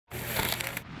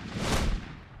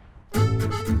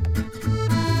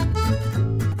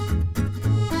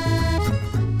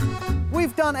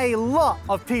done a lot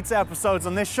of pizza episodes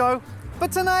on this show,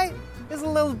 but tonight is a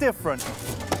little different.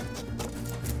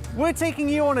 We're taking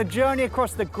you on a journey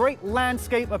across the great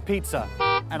landscape of pizza.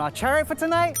 And our chariot for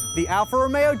tonight, the Alfa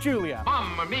Romeo Giulia.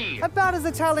 Mamma mia! About as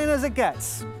Italian as it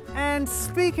gets. And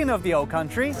speaking of the old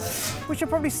country, we should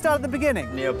probably start at the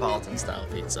beginning. Neapolitan style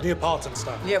pizza. Neapolitan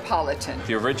style. Neapolitan.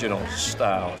 The original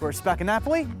style. We're at Spacca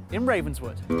Napoli in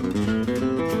Ravenswood.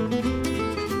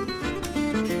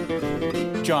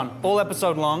 John, all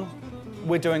episode long,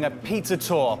 we're doing a pizza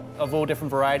tour of all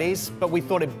different varieties, but we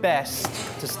thought it best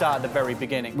to start at the very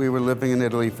beginning. We were living in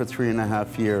Italy for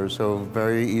 3.5 years, so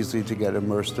very easy to get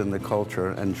immersed in the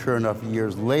culture. And sure enough,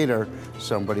 years later,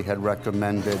 somebody had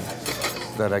recommended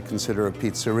that I consider a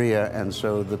pizzeria, and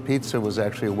so the pizza was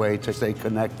actually a way to stay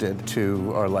connected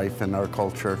to our life and our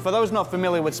culture. For those not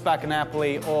familiar with Spacca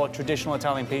Napoli or traditional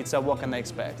Italian pizza, what can they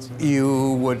expect?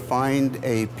 You would find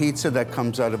a pizza that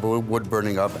comes out of a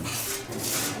wood-burning oven.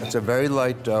 It's a very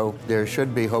light dough. There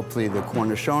should be, hopefully, the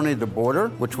cornicione, the border,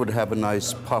 which would have a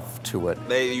nice puff to it.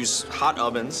 They use hot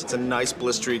ovens. It's a nice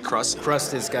blistery crust.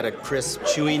 Crust has got a crisp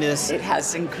chewiness. It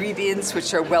has ingredients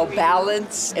which are well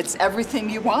balanced. It's everything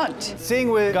you want. Seeing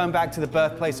we're going back to the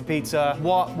birthplace of pizza,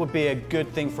 what would be a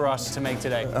good thing for us to make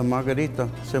today? A margherita,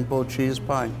 simple cheese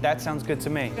pie. That sounds good to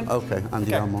me. Okay,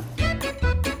 andiamo.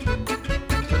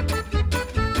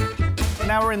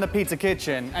 Now we're in the pizza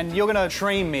kitchen, and you're gonna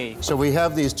train me. So we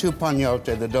have these two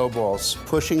pagnotte, the dough balls,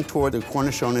 pushing toward the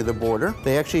cornicione, the border.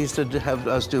 They actually used to have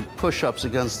us do push-ups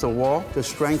against the wall to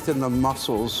strengthen the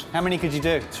muscles. How many could you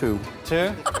do? 2.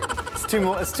 2?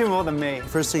 It's two more than me.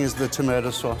 First thing is the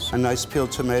tomato sauce. A nice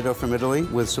peeled tomato from Italy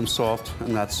with some salt,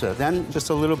 and that's it. Then just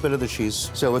a little bit of the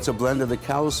cheese. So it's a blend of the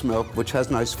cow's milk, which has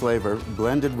nice flavor,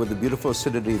 blended with the beautiful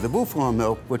acidity of the buffalo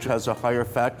milk, which has a higher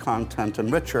fat content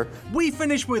and richer. We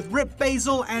finish with ripped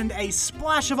basil and a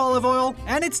splash of olive oil,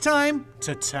 and it's time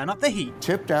to turn up the heat.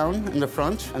 Tip down in the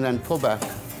front and then pull back.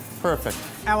 Perfect.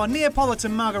 Our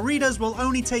Neapolitan margaritas will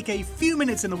only take a few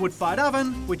minutes in the wood-fired oven,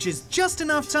 which is just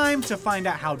enough time to find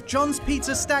out how John's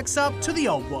pizza stacks up to the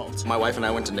old world. My wife and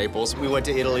I went to Naples. We went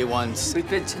to Italy once, We've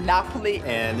been to Napoli.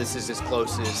 and this is as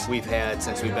close as we've had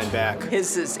since we've been back.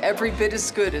 His is every bit as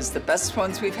good as the best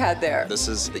ones we've had there. This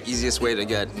is the easiest way to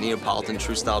get Neapolitan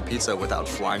true-style pizza without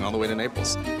flying all the way to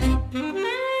Naples.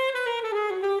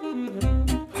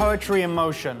 Poetry in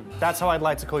motion. That's how I'd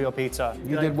like to call your pizza.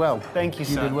 You did well. Thank you,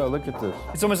 sir. You did well. Look at this.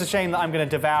 It's almost a shame that I'm gonna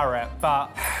devour it,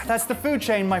 but that's the food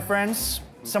chain, my friends.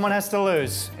 Someone has to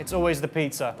lose. It's always the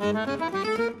pizza.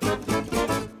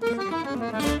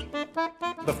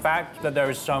 The fact that there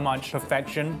is so much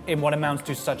perfection in what amounts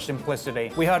to such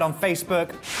simplicity. We heard on Facebook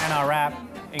and our app,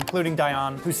 including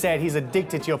Diane, who said he's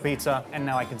addicted to your pizza, and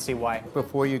now I can see why.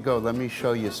 Before you go, let me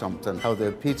show you something. How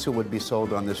the pizza would be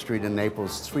sold on the street in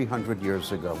Naples 300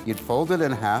 years ago. You'd fold it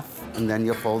in half, and then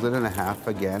you fold it in half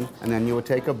again, and then you would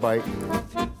take a bite.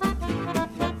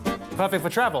 Perfect for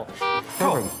travel.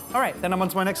 Cool. All right, then I'm on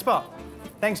to my next spot.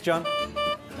 Thanks, John.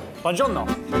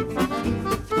 Buongiorno.